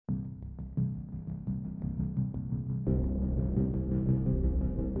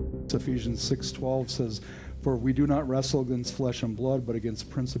Ephesians 6:12 says, "For we do not wrestle against flesh and blood, but against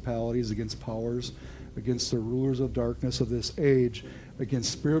principalities, against powers, against the rulers of darkness of this age,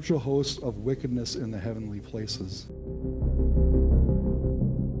 against spiritual hosts of wickedness in the heavenly places."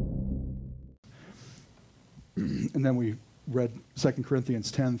 And then we read 2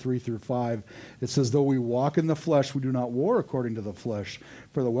 Corinthians 10:3-5. It says, "Though we walk in the flesh, we do not war according to the flesh.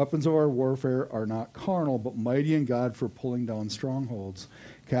 For the weapons of our warfare are not carnal, but mighty in God for pulling down strongholds,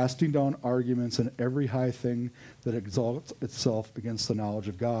 casting down arguments and every high thing that exalts itself against the knowledge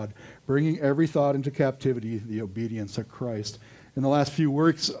of God, bringing every thought into captivity, the obedience of Christ." In the last few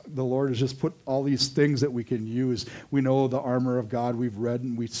weeks, the Lord has just put all these things that we can use. We know the armor of God. We've read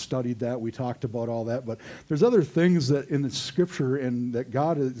and we studied that. We talked about all that. But there's other things that in the Scripture and that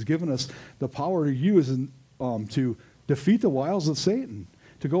God has given us the power to use and to defeat the wiles of Satan,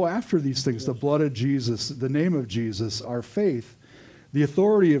 to go after these things, the blood of Jesus, the name of Jesus, our faith, the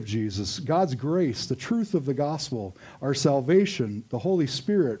authority of Jesus, God's grace, the truth of the gospel, our salvation, the Holy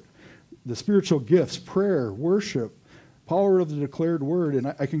Spirit, the spiritual gifts, prayer, worship, power of the declared word, and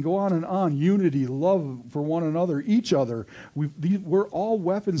I can go on, unity, love for one another, each other. We're all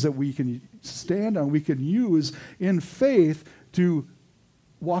weapons that we can stand on, we can use in faith to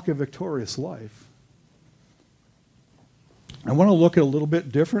walk a victorious life. I want to look at a little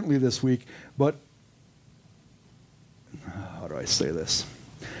bit differently this week, but how do I say this?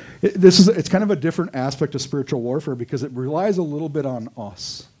 It's kind of a different aspect of spiritual warfare because it relies a little bit on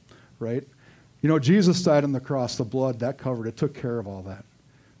us, right? You know, Jesus died on the cross, the blood, that covered it, took care of all that,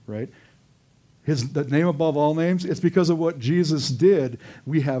 right? The name above all names, it's because of what Jesus did,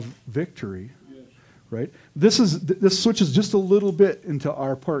 we have victory, yes. Right? This switches just a little bit into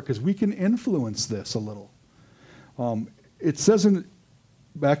our part because we can influence this a little. It says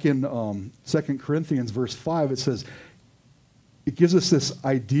back in 2 Corinthians verse 5, it says, it gives us this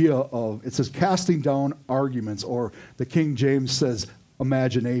idea of, it says casting down arguments, or the King James says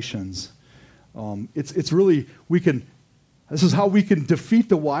imaginations. It's really, this is how we can defeat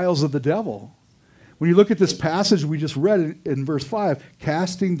the wiles of the devil. When you look at this passage we just read in verse 5,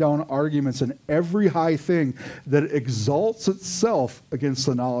 casting down arguments and every high thing that exalts itself against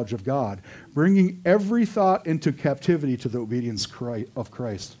the knowledge of God, bringing every thought into captivity to the obedience of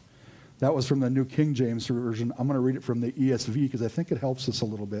Christ. That was from the New King James Version. I'm going to read it from the ESV because I think it helps us a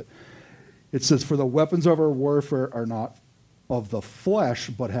little bit. It says, "For the weapons of our warfare are not of the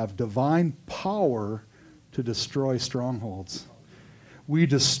flesh, but have divine power to destroy strongholds." We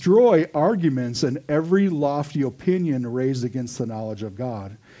destroy arguments and every lofty opinion raised against the knowledge of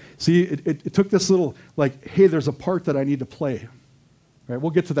God. See, it took this little, like, hey, there's a part that I need to play. Right?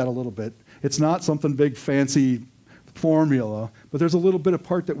 We'll get to that a little bit. It's not something big, fancy formula, but there's a little bit of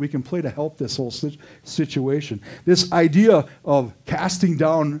part that we can play to help this whole situation. This idea of casting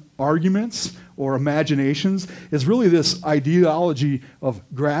down arguments or imaginations is really this ideology of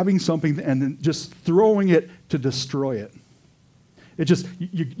grabbing something and then just throwing it to destroy it. It just,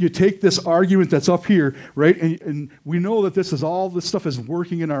 you take this argument that's up here, right, and we know that this stuff is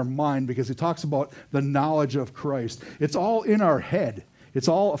working in our mind because it talks about the knowledge of Christ. It's all in our head. It's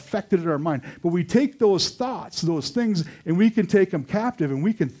all affected in our mind. But we take those thoughts, those things, and we can take them captive and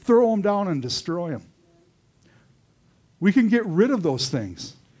we can throw them down and destroy them. We can get rid of those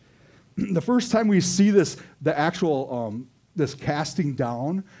things. The first time we see this, the actual, this casting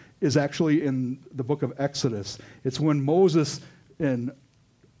down is actually in the book of Exodus. It's when Moses and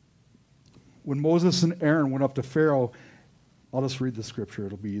Aaron went up to Pharaoh. I'll just read the scripture.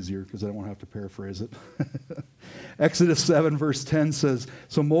 It'll be easier because I don't want to have to paraphrase it. Exodus 7 verse 10 says,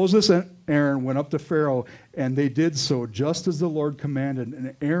 "So Moses and Aaron went up to Pharaoh, and they did so just as the Lord commanded.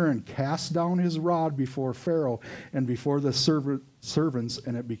 And Aaron cast down his rod before Pharaoh and before the servants,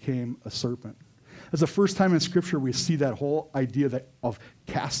 and it became a serpent." That's the first time in Scripture we see that whole idea of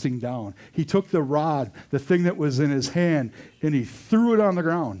casting down. He took the rod, the thing that was in his hand, and he threw it on the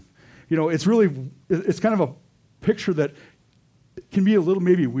ground. You know, it's kind of a picture that can be a little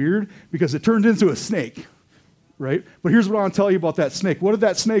maybe weird because it turned into a snake, right? But here's what I want to tell you about that snake. What did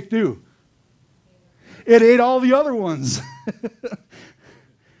that snake do? It ate all the other ones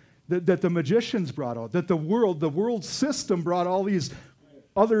that the magicians brought out, that the world system brought all these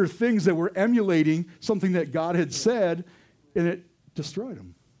other things that were emulating something that God had said, and it destroyed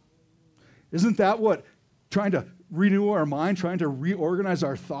them. Isn't that what trying to renew our mind, trying to reorganize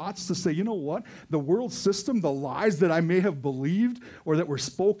our thoughts to say, you know what? The world system, the lies that I may have believed or that were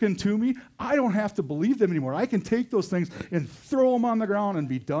spoken to me, I don't have to believe them anymore. I can take those things and throw them on the ground and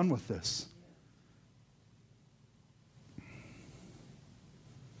be done with this.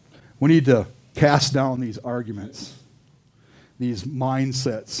 We need to cast down these arguments, these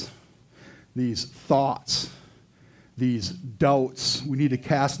mindsets, these thoughts, these doubts. We need to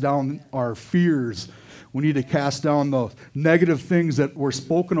cast down our fears. We need to cast down the negative things that were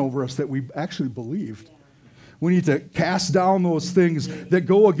spoken over us that we actually believed. We need to cast down those things that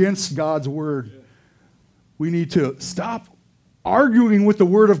go against God's word. We need to stop arguing with the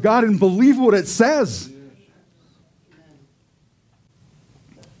word of God and believe what it says.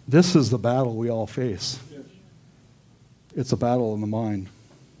 This is the battle we all face. It's a battle in the mind.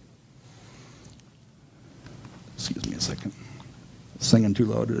 Excuse me a second. Singing too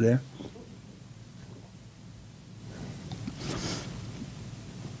loud today.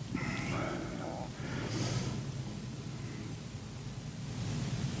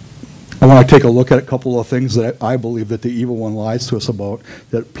 I want to take a look at a couple of things that I believe that the evil one lies to us about,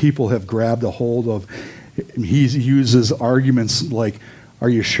 that people have grabbed a hold of. He uses arguments like, are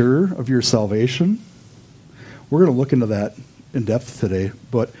you sure of your salvation? We're going to look into that in depth today,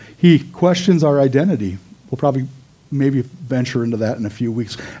 but he questions our identity. We'll probably maybe venture into that in a few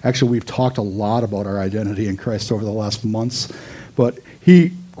weeks. Actually, we've talked a lot about our identity in Christ over the last months, but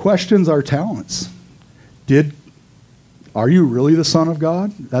he questions our talents. Are you really the Son of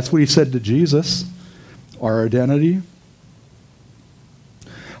God? That's what he said to Jesus. Our identity.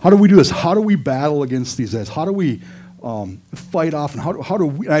 How do we do this? How do we battle against these guys? How do we fight off? And how do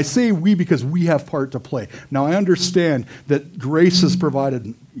we? And I say we because we have part to play. Now, I understand that grace is provided.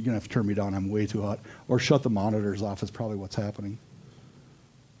 You're going to have to turn me down. I'm way too hot. Or shut the monitors off is probably what's happening.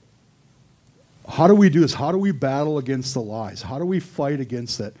 How do we do this? How do we battle against the lies? How do we fight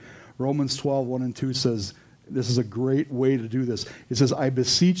against it? Romans 12, 1 and 2 says, this is a great way to do this. It says, I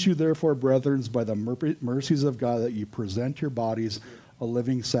beseech you, therefore, brethren, by the mercies of God, that you present your bodies a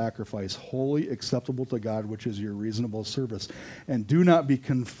living sacrifice, holy, acceptable to God, which is your reasonable service. And do not be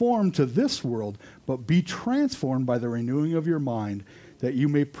conformed to this world, but be transformed by the renewing of your mind, that you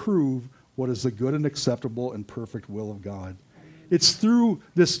may prove what is the good and acceptable and perfect will of God. It's through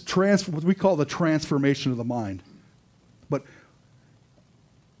this what we call the transformation of the mind. But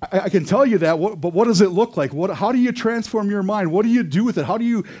I can tell you that, but what does it look like? How do you transform your mind? What do you do with it? How do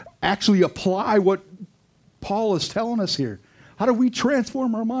you actually apply what Paul is telling us here? How do we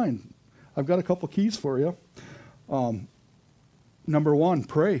transform our mind? I've got a couple keys for you. Number one,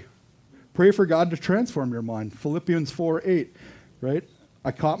 pray. Pray for God to transform your mind. Philippians 4:8, right?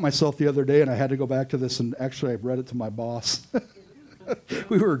 I caught myself the other day, and I had to go back to this, and actually I read it to my boss.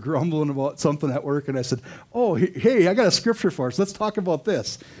 We were grumbling about something at work, and I said, oh, hey, I got a scripture for us. Let's talk about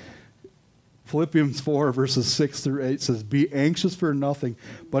this. Philippians 4, verses 6 through 8 says, be anxious for nothing,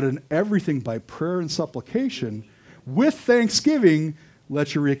 but in everything by prayer and supplication, with thanksgiving,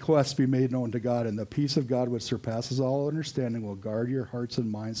 let your requests be made known to God, and the peace of God, which surpasses all understanding, will guard your hearts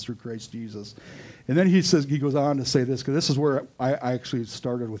and minds through Christ Jesus. And then he goes on to say this, because this is where I actually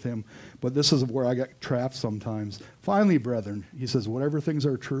started with him, but this is where I got trapped sometimes. Finally, brethren, he says, whatever things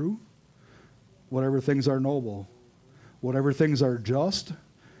are true, whatever things are noble, whatever things are just,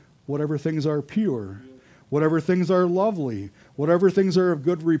 whatever things are pure, whatever things are lovely, whatever things are of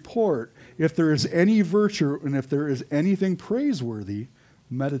good report, if there is any virtue and if there is anything praiseworthy,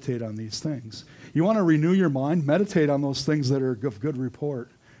 meditate on these things. You want to renew your mind? Meditate on those things that are of good report,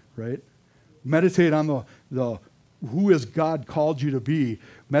 right? Meditate on the who has God called you to be.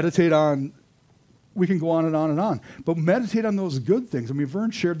 Meditate on, we can go on and on and on, but meditate on those good things. I mean,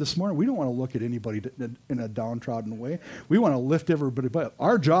 Vern shared this morning, we don't want to look at anybody in a downtrodden way. We want to lift everybody up.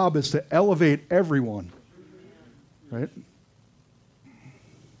 Our job is to elevate everyone, right?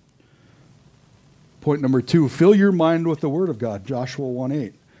 Point number 2, fill your mind with the Word of God, Joshua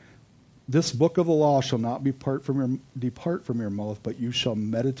 1:8. This book of the law shall not depart from your mouth, but you shall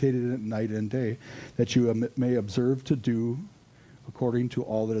meditate in it night and day, that you may observe to do according to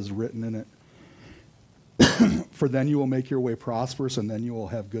all that is written in it. For then you will make your way prosperous, and then you will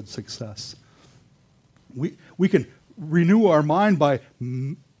have good success. We can renew our mind by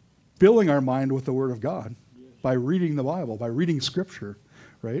filling our mind with the Word of God, by reading the Bible, by reading Scripture,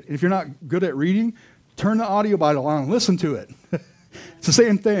 right? And if you're not good at reading, turn the audio Bible on and listen to it. It's the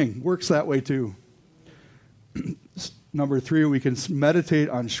same thing. Works that way too. Number 3, we can meditate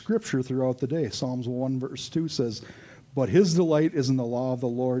on Scripture throughout the day. Psalms 1 verse 2 says, but his delight is in the law of the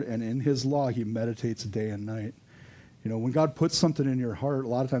Lord, and in his law he meditates day and night. You know, when God puts something in your heart, a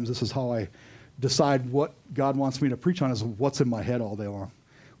lot of times this is how I decide what God wants me to preach on, is what's in my head all day long.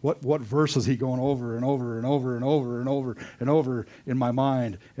 What verse is he going over and over and over and over and over and over in my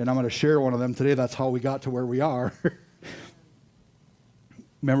mind? And I'm going to share one of them today. That's how we got to where we are.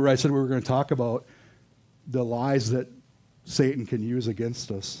 Remember I said we were going to talk about the lies that Satan can use against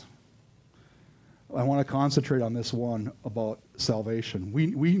us. I want to concentrate on this one about salvation. We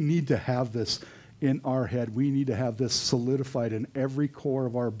need to have this in our head. We need to have this solidified in every core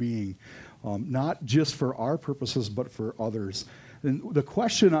of our being, not just for our purposes, but for others. And the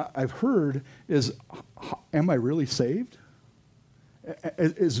question I've heard is, am I really saved?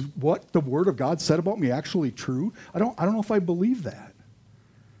 Is what the Word of God said about me actually true? I don't know if I believe that.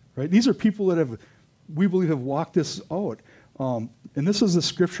 Right? These are people that we believe have walked this out. And this is the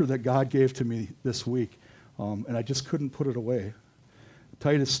scripture that God gave to me this week, and I just couldn't put it away.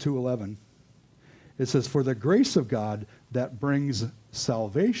 Titus 2:11. It says, "For the grace of God that brings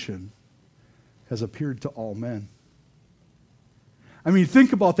salvation has appeared to all men." I mean,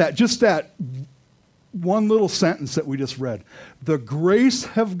 think about that, just that one little sentence that we just read. The grace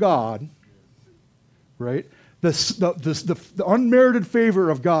of God, right? The unmerited favor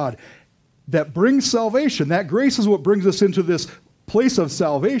of God that brings salvation, that grace is what brings us into this place of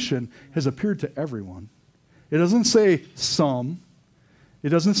salvation, has appeared to everyone. It doesn't say some. It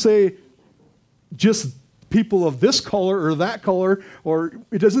doesn't say just people of this color or that color, or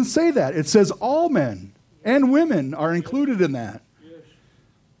it doesn't say that. It says all men and women are included in that.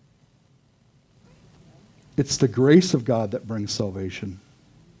 It's the grace of God that brings salvation.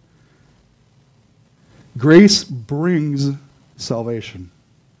 Grace brings salvation.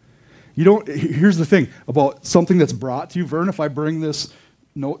 Here's the thing about something that's brought to you. Vern, if I bring this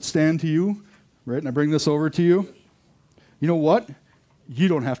note stand to you, right, and I bring this over to you, you know what? You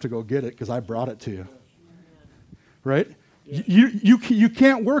don't have to go get it because I brought it to you. Right? You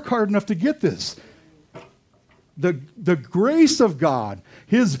can't work hard enough to get this. The grace of God,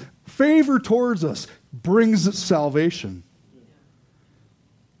 His favor towards us, brings salvation.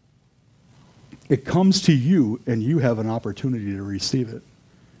 It comes to you, and you have an opportunity to receive it.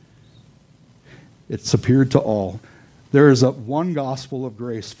 It's appeared to all. There is one gospel of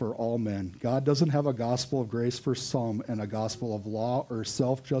grace for all men. God doesn't have a gospel of grace for some and a gospel of law or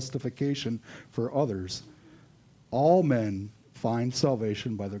self-justification for others. All men find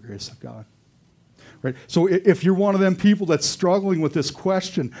salvation by the grace of God. Right? So if you're one of them people that's struggling with this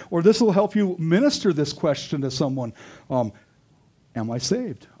question, or this will help you minister this question to someone, am I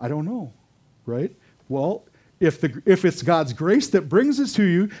saved? I don't know. Right? Well, if it's God's grace that brings it to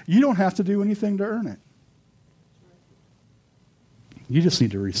you, you don't have to do anything to earn it. You just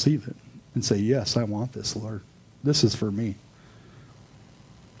need to receive it and say, yes, I want this, Lord. This is for me.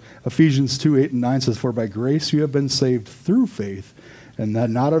 Ephesians 2:8-9 says, "For by grace you have been saved through faith, and that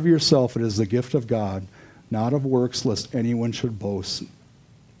not of yourself, it is the gift of God, not of works, lest anyone should boast."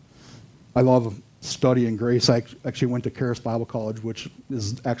 I love studying grace. I actually went to Charis Bible College, which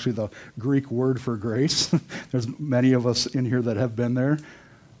is actually the Greek word for grace. There's many of us in here that have been there.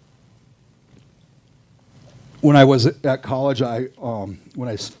 When I was at college,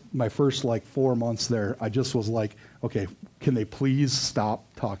 my first 4 months there, I just was like, okay, can they please stop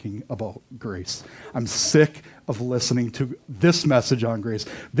talking about grace? I'm sick of listening to this message on grace,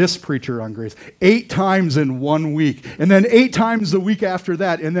 this preacher on grace, 8 times in 1 week, and then 8 times the week after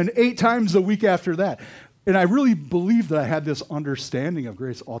that, and then 8 times the week after that. And I really believed that I had this understanding of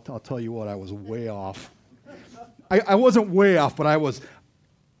grace. I'll tell you what, I was way off. I wasn't way off, but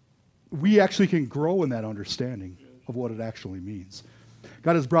we actually can grow in that understanding of what it actually means.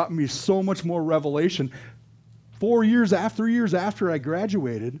 God has brought me so much more revelation 3 years after I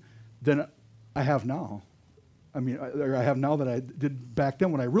graduated than I have now. I mean, I have now that I did back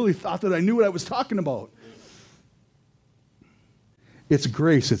then when I really thought that I knew what I was talking about. It's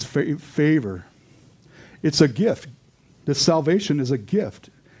grace. It's favor. It's a gift. This salvation is a gift.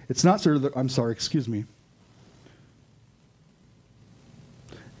 It's not excuse me.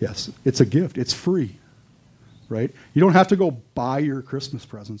 Yes, it's a gift. It's free, right? You don't have to go buy your Christmas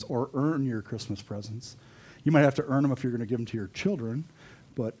presents or earn your Christmas presents. You might have to earn them if you're going to give them to your children,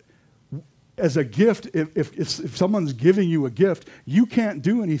 but as a gift, if someone's giving you a gift, you can't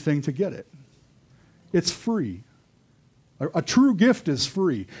do anything to get it. It's free. A true gift is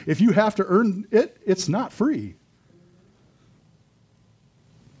free. If you have to earn it, it's not free.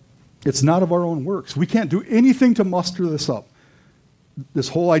 It's not of our own works. We can't do anything to muster this up. This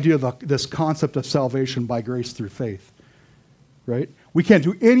whole idea of this concept of salvation by grace through faith, right? We can't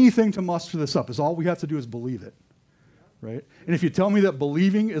do anything to muster this up. All we have to do is believe it, right? And if you tell me that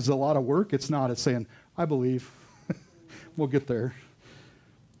believing is a lot of work, it's not. It's saying, I believe. We'll get there.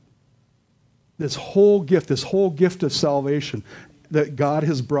 This whole gift of salvation that God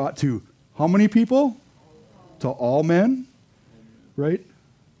has brought to how many people? To all men, right?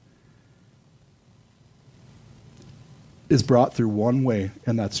 Is brought through one way,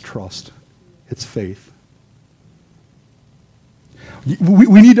 and that's trust. It's faith.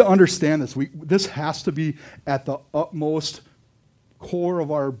 We need to understand this. This has to be at the utmost core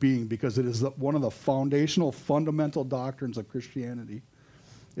of our being, because it is one of the foundational, fundamental doctrines of Christianity.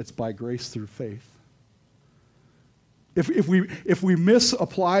 It's by grace through faith. If we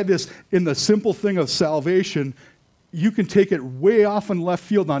misapply this in the simple thing of salvation, you can take it way off in left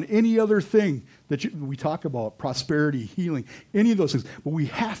field on any other thing that we talk about, prosperity, healing, any of those things. But we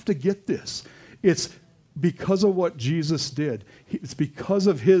have to get this. It's because of what Jesus did. It's because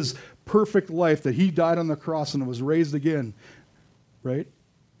of his perfect life that he died on the cross and was raised again, right?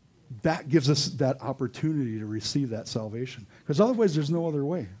 That gives us that opportunity to receive that salvation. Because otherwise, there's no other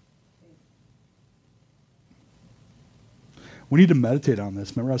way. We need to meditate on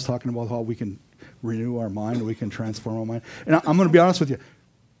this. Remember I was talking about how we can renew our mind, we can transform our mind. And I'm going to be honest with you.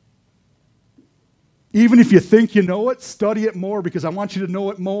 Even if you think you know it, study it more, because I want you to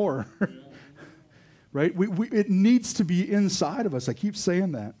know it more. Right? It needs to be inside of us. I keep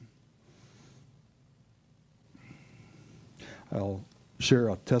saying that. I'll share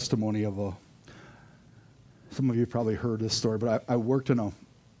a testimony of some of you probably heard this story, but I worked in a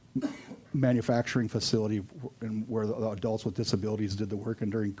manufacturing facility where the adults with disabilities did the work,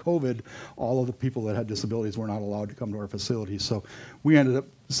 and during COVID, all of the people that had disabilities were not allowed to come to our facility. So we ended up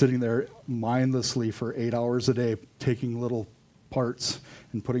sitting there mindlessly for 8 hours a day, taking little parts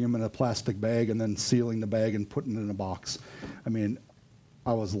and putting them in a plastic bag and then sealing the bag and putting it in a box. I mean,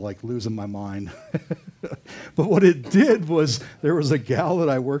 I was like losing my mind. But what it did was, there was a gal that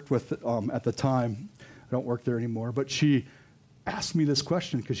I worked with at the time. I don't work there anymore, but she asked me this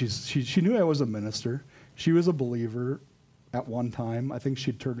question because she knew I was a minister. She was a believer at one time. I think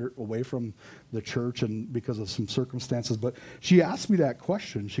she'd turned her away from the church and because of some circumstances, but she asked me that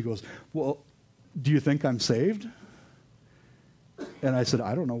question. She goes, well, do you think I'm saved? And I said,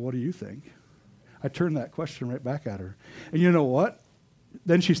 I don't know. What do you think? I turned that question right back at her. And you know what?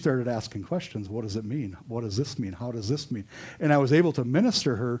 Then she started asking questions. What does it mean? What does this mean? How does this mean? And I was able to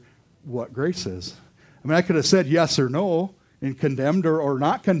minister her what grace is. I mean, I could have said yes or no and condemned her or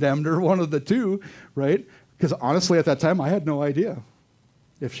not condemned her, one of the two, right? Because honestly, at that time, I had no idea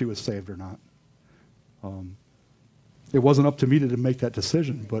if she was saved or not. It wasn't up to me to make that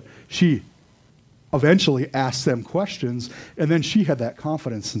decision, but she eventually asked them questions, and then she had that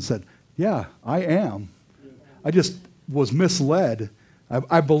confidence and said, yeah, I am. I just was misled.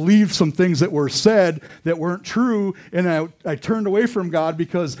 I believed some things that were said that weren't true, and I turned away from God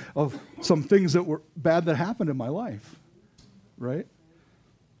because of some things that were bad that happened in my life, right?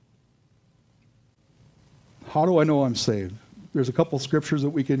 How do I know I'm saved? There's a couple scriptures that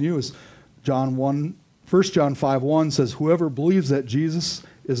we can use. 1 John 5:1 says, whoever believes that Jesus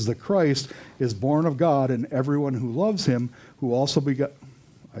is the Christ is born of God, and everyone who loves him who also begot,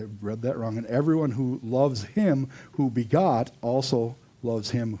 I read that wrong, and everyone who loves him who begot also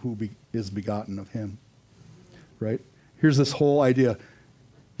loves him who is begotten of him. Right? Here's this whole idea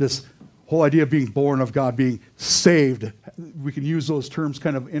of being born of God, being saved. We can use those terms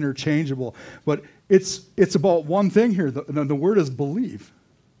kind of interchangeable, but it's about one thing here. The word is believe.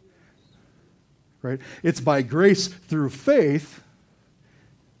 Right? It's by grace through faith,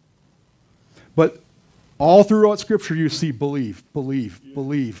 but all throughout Scripture you see believe, believe,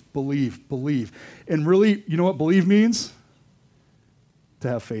 believe, believe, believe. And really, you know what believe means? To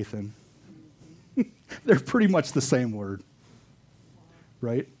have faith in. They're pretty much the same word.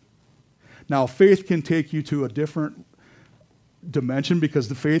 Right? Now, faith can take you to a different dimension, because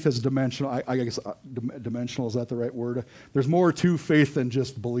the faith is dimensional. I guess dimensional, is that the right word? There's more to faith than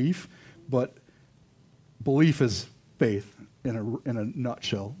just belief, but belief is faith in a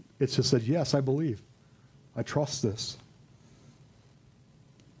nutshell. It's just that, yes, I believe. I trust this.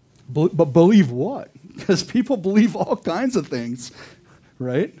 But believe what? Because people believe all kinds of things,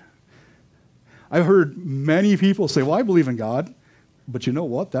 right? I've heard many people say, well, I believe in God, but you know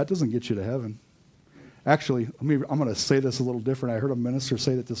what? That doesn't get you to heaven. Actually, I'm going to say this a little different. I heard a minister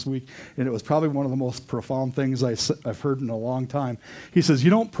say that this week, and it was probably one of the most profound things I've heard in a long time. He says, you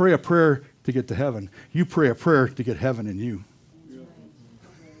don't pray a prayer to get to heaven. You pray a prayer to get heaven in you.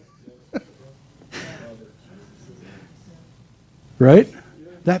 Right?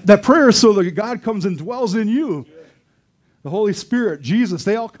 That prayer is so that God comes and dwells in you. The Holy Spirit, Jesus,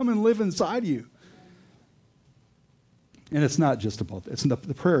 they all come and live inside you. And it's not just about that.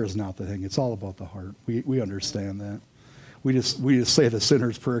 The prayer is not the thing. It's all about the heart. We understand that. We just say the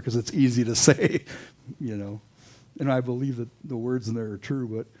sinner's prayer because it's easy to say, you know. And I believe that the words in there are true,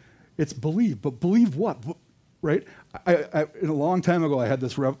 but it's believe. But believe what? Right? A long time ago, I had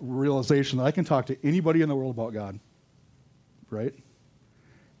this realization that I can talk to anybody in the world about God. Right?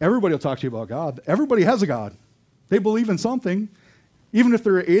 Everybody will talk to you about God. Everybody has a God. They believe in something. Even if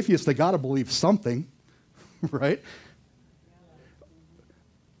they're an atheist, they got to believe something, right?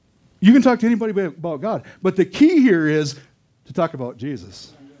 You can talk to anybody about God, but the key here is to talk about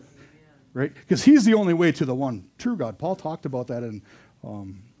Jesus, right? Because he's the only way to the one true God. Paul talked about that in,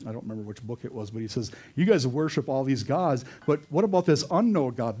 I don't remember which book it was, but he says, you guys worship all these gods, but what about this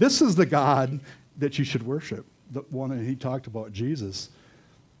unknown God? This is the God that you should worship, the one that he talked about, Jesus.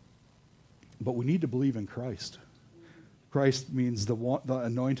 But we need to believe in Christ. Christ means the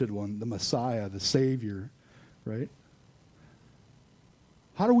anointed one, the Messiah, the Savior, right?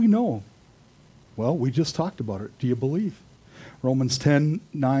 How do we know? Well, we just talked about it. Do you believe? Romans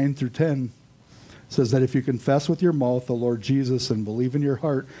 10:9 through 10 says that if you confess with your mouth the Lord Jesus and believe in your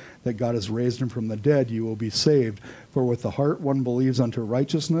heart that God has raised him from the dead, you will be saved. For with the heart one believes unto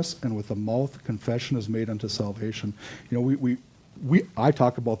righteousness, and with the mouth confession is made unto salvation. You know, I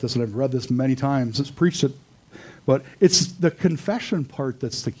talk about this, and I've read this many times. It's preached it, but it's the confession part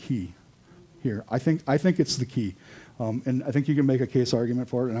that's the key here. I think it's the key. And I think you can make a case argument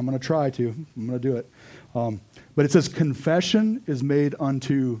for it, and I'm going to try to. I'm going to do it. But it says confession is made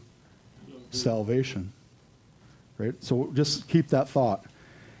unto salvation. Right? So just keep that thought.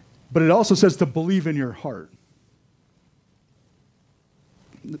 But it also says to believe in your heart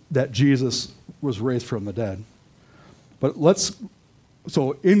that Jesus was raised from the dead. But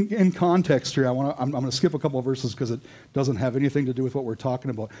so in context here, I'm going to skip a couple of verses because it doesn't have anything to do with what we're talking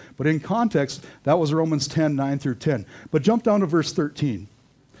about. But in context, that was Romans 10:9 through 10. But jump down to verse 13.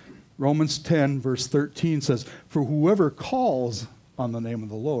 Romans 10, verse 13 says, for whoever calls on the name of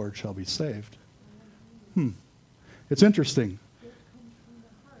the Lord shall be saved. It's interesting.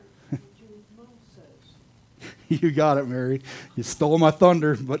 You got it, Mary. You stole my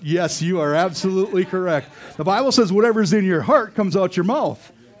thunder, but yes, you are absolutely correct. The Bible says whatever's in your heart comes out your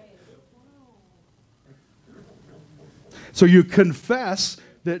mouth. So you confess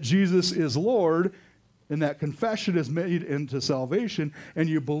that Jesus is Lord, and that confession is made into salvation, and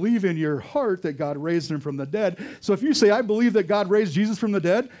you believe in your heart that God raised him from the dead. So if you say, I believe that God raised Jesus from the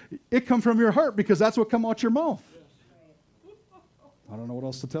dead, it comes from your heart because that's what comes out your mouth. I don't know what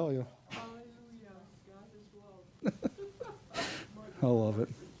else to tell you. I love it.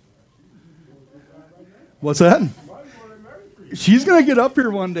 What's that? She's gonna get up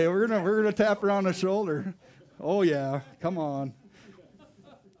here one day. We're gonna tap her on the shoulder. Oh yeah, come on.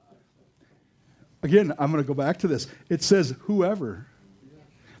 Again, I'm gonna go back to this. It says whoever.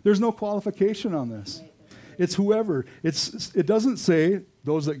 There's no qualification on this. It's whoever. It doesn't say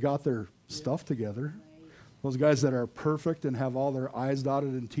those that got their stuff together. Those guys that are perfect and have all their I's dotted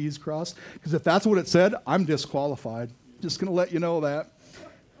and T's crossed. Because if that's what it said, I'm disqualified. Just going to let you know that.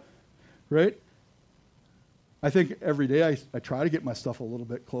 Right? I think every day I try to get my stuff a little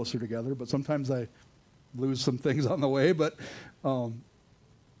bit closer together, but sometimes I lose some things on the way. But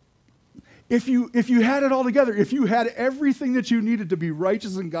if you had it all together, if you had everything that you needed to be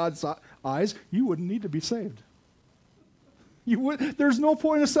righteous in God's eyes, you wouldn't need to be saved. There's no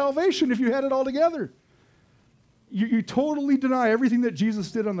point of salvation if you had it all together. You totally deny everything that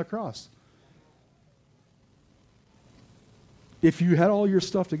Jesus did on the cross. If you had all your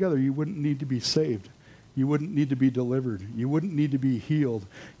stuff together, you wouldn't need to be saved. You wouldn't need to be delivered. You wouldn't need to be healed.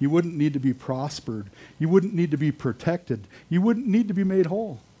 You wouldn't need to be prospered. You wouldn't need to be protected. You wouldn't need to be made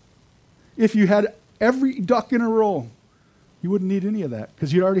whole. If you had every duck in a row, you wouldn't need any of that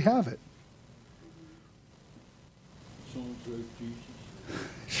because you'd already have it. Sounds like Jesus.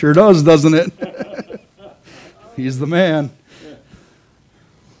 Sure does, doesn't it? He's the man. Yeah.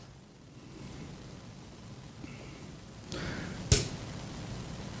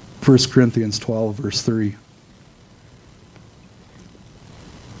 1 Corinthians 12, verse 3.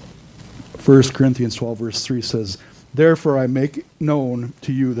 1 Corinthians 12, verse 3 says, therefore I make known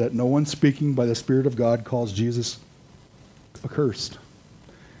to you that no one speaking by the Spirit of God calls Jesus accursed.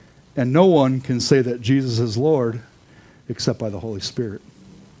 And no one can say that Jesus is Lord except by the Holy Spirit.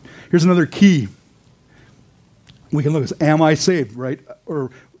 Here's another key. We can look at this. Am I saved, right?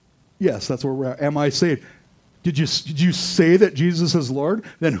 Or, yes, that's where we're at. Am I saved? Did you say that Jesus is Lord?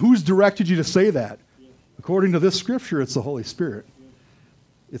 Then who's directed you to say that? Yeah. According to this scripture, it's the Holy Spirit. Yeah.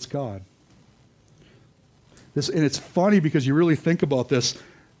 It's God. And it's funny because you really think about this.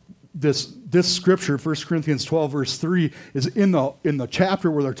 This scripture, 1 Corinthians 12, verse 3, is in the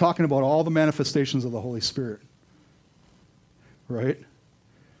chapter where they're talking about all the manifestations of the Holy Spirit. Right?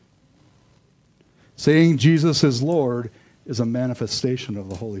 Saying Jesus is Lord is a manifestation of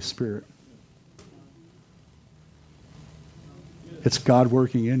the Holy Spirit. It's God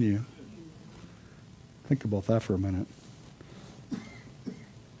working in you. Think about that for a minute.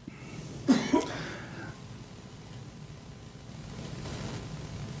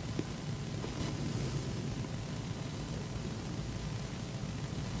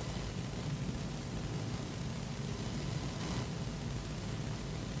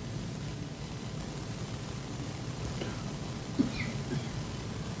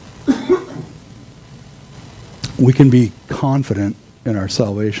 we can be confident in our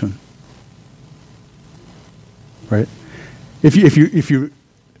salvation. Right? If you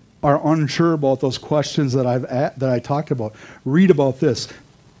are unsure about those questions that I talked about, read about this.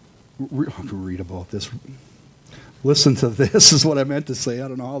 Read about this. Listen to this is what I meant to say. I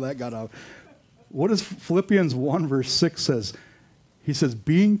don't know how that got out. What does Philippians 1 verse 6 says? He says,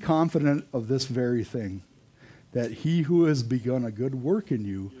 being confident of this very thing, that he who has begun a good work in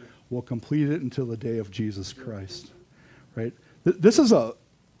you will complete it until the day of Jesus Christ. Right? This was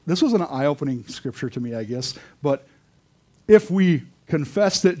an eye-opening scripture to me, I guess. But if we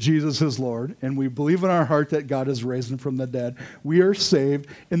confess that Jesus is Lord and we believe in our heart that God has raised him from the dead, we are saved,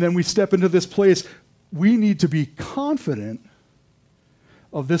 and then we step into this place, we need to be confident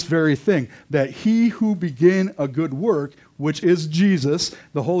of this very thing, that he who began a good work, which is Jesus,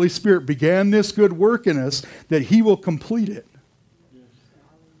 the Holy Spirit, began this good work in us, that he will complete it.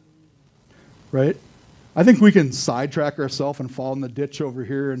 Right? I think we can sidetrack ourselves and fall in the ditch over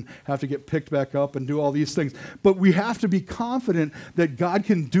here and have to get picked back up and do all these things. But we have to be confident that God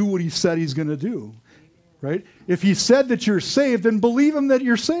can do what he said he's going to do. Right? If he said that you're saved, then believe him that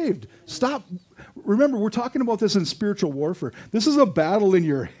you're saved. Stop. Remember, we're talking about this in spiritual warfare. This is a battle in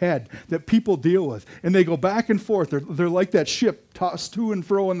your head that people deal with. And they go back and forth. They're like that ship tossed to and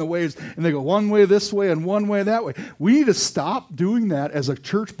fro in the waves. And they go one way this way and one way that way. We need to stop doing that as a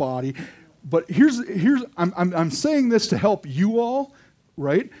church body. But I'm saying this to help you all,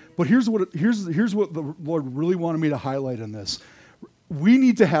 right? But here's what the Lord really wanted me to highlight in this. We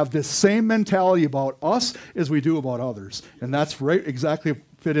need to have this same mentality about us as we do about others. And that's right, exactly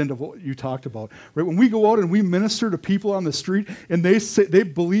fit into what you talked about. Right? When we go out and we minister to people on the street and they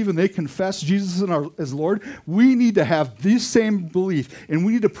believe and they confess Jesus as Lord, we need to have this same belief and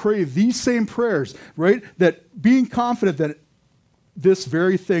we need to pray these same prayers, right? That being confident that this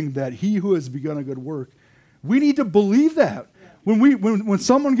very thing, that he who has begun a good work, we need to believe that. When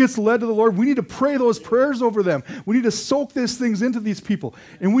someone gets led to the Lord, we need to pray those prayers over them. We need to soak these things into these people.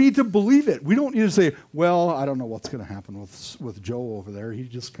 And we need to believe it. We don't need to say, well, I don't know what's going to happen with Joe over there. He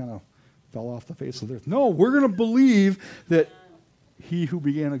just kind of fell off the face of the earth. No, we're going to believe that he who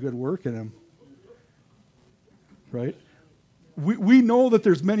began a good work in him. Right? We know that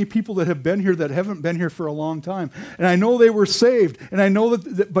there's many people that have been here that haven't been here for a long time. And I know they were saved. And I know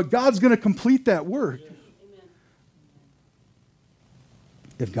that but God's going to complete that work.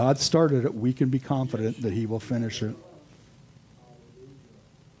 If God started it, we can be confident that he will finish it.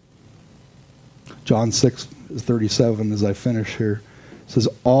 John 6:37, as I finish here, says,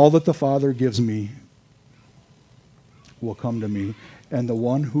 all that the Father gives me will come to me, and the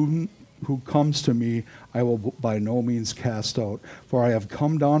one who comes to me I will by no means cast out. For I have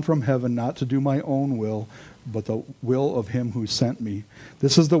come down from heaven not to do my own will, but the will of him who sent me.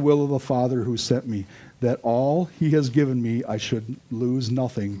 This is the will of the Father who sent me, that all he has given me I should lose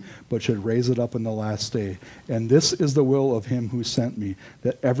nothing, but should raise it up in the last day. And this is the will of him who sent me,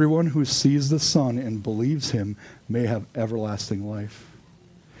 that everyone who sees the Son and believes him may have everlasting life.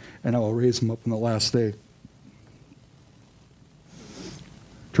 And I will raise him up in the last day.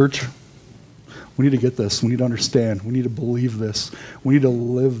 Church, we need to get this. We need to understand. We need to believe this. We need to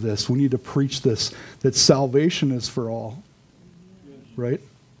live this. We need to preach this, that salvation is for all. Right?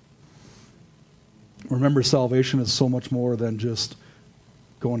 Remember, salvation is so much more than just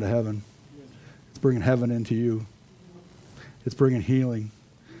going to heaven. It's bringing heaven into you. It's bringing healing.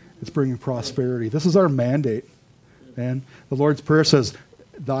 It's bringing prosperity. This is our mandate, man. The Lord's Prayer says,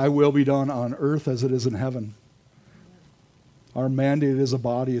 thy will be done on earth as it is in heaven. Our mandate as a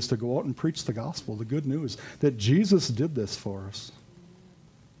body is to go out and preach the gospel, the good news, that Jesus did this for us.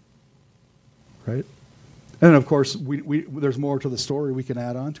 Right? And of course, there's more to the story we can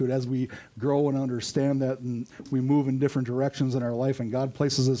add on to it as we grow and understand that, and we move in different directions in our life, and God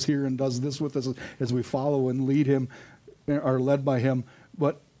places us here and does this with us as we follow and lead him, are led by him.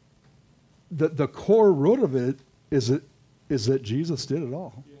 But the core root of it is that Jesus did it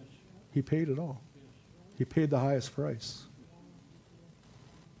all. He paid it all. He paid the highest price.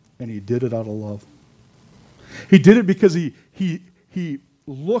 And he did it out of love. He did it because he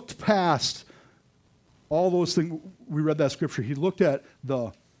looked past all those things. We read that scripture. He looked at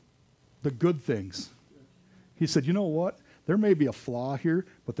the good things. He said, you know what? There may be a flaw here,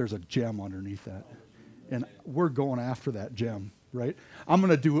 but there's a gem underneath that. And we're going after that gem, right? I'm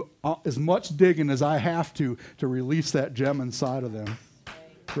going to do as much digging as I have to release that gem inside of them,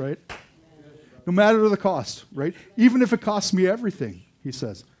 right? No matter the cost, right? Even if it costs me everything, he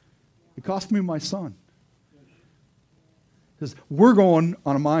says. It cost me my son. He says, we're going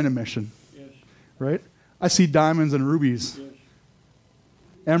on a mining mission, right? I see diamonds and rubies,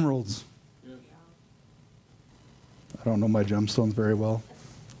 emeralds. I don't know my gemstones very well.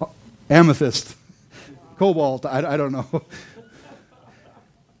 Amethyst, cobalt, I don't know.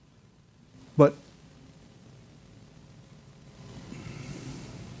 But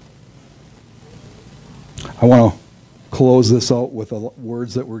I want to close this out with the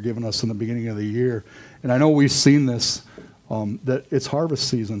words that were given us in the beginning of the year. And I know we've seen this, that it's harvest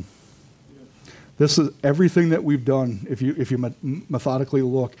season. This is everything that we've done. If you methodically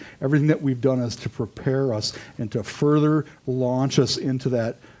look, everything that we've done is to prepare us and to further launch us into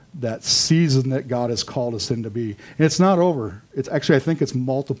that season that God has called us in to be. And it's not over. It's actually, I think it's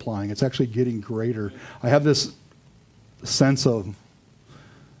multiplying. It's actually getting greater. I have this sense of,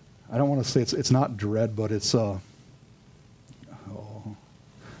 I don't want to say it's not dread, but it's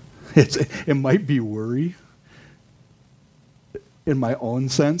it might be worry in my own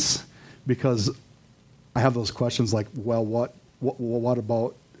sense, because I have those questions like, well, what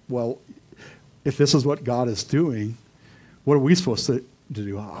about, well, if this is what God is doing, what are we supposed to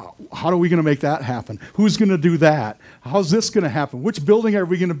do? How are we going to make that happen? Who's going to do that? How's this going to happen? Which building are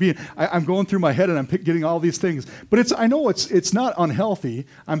we going to be in? I'm going through my head and I'm getting all these things. But I know it's not unhealthy.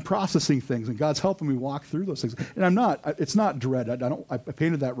 I'm processing things, and God's helping me walk through those things. And I'm not. It's not dread. I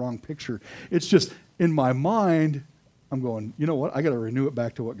painted that wrong picture. It's just in my mind, I'm going, you know what? I got to renew it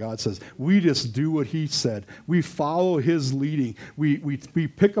back to what God says. We just do what He said. We follow His leading. We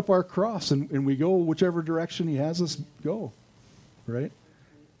pick up our cross and we go whichever direction He has us go, right?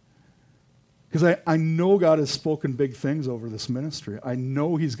 Because I know God has spoken big things over this ministry. I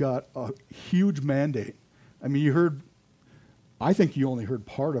know He's got a huge mandate. I mean, I think you only heard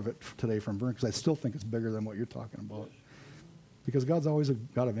part of it today from Vern, because I still think it's bigger than what you're talking about. Because God's always a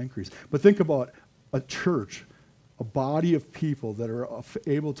God of increase. But think about a church, a body of people that are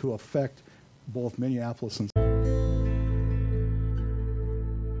able to affect both Minneapolis and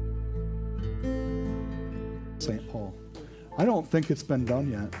St. Paul. I don't think it's been done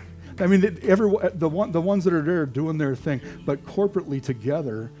yet. I mean, the ones that are there doing their thing, but corporately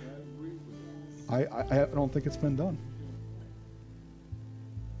together, I don't think it's been done.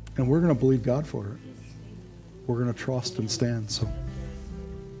 And we're going to believe God for it. We're going to trust and stand. So,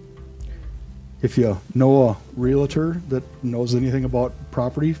 if you know a realtor that knows anything about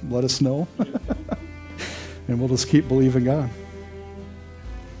property, let us know. And we'll just keep believing God.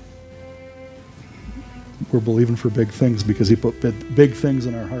 We're believing for big things because He put big things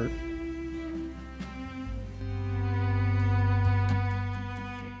in our heart.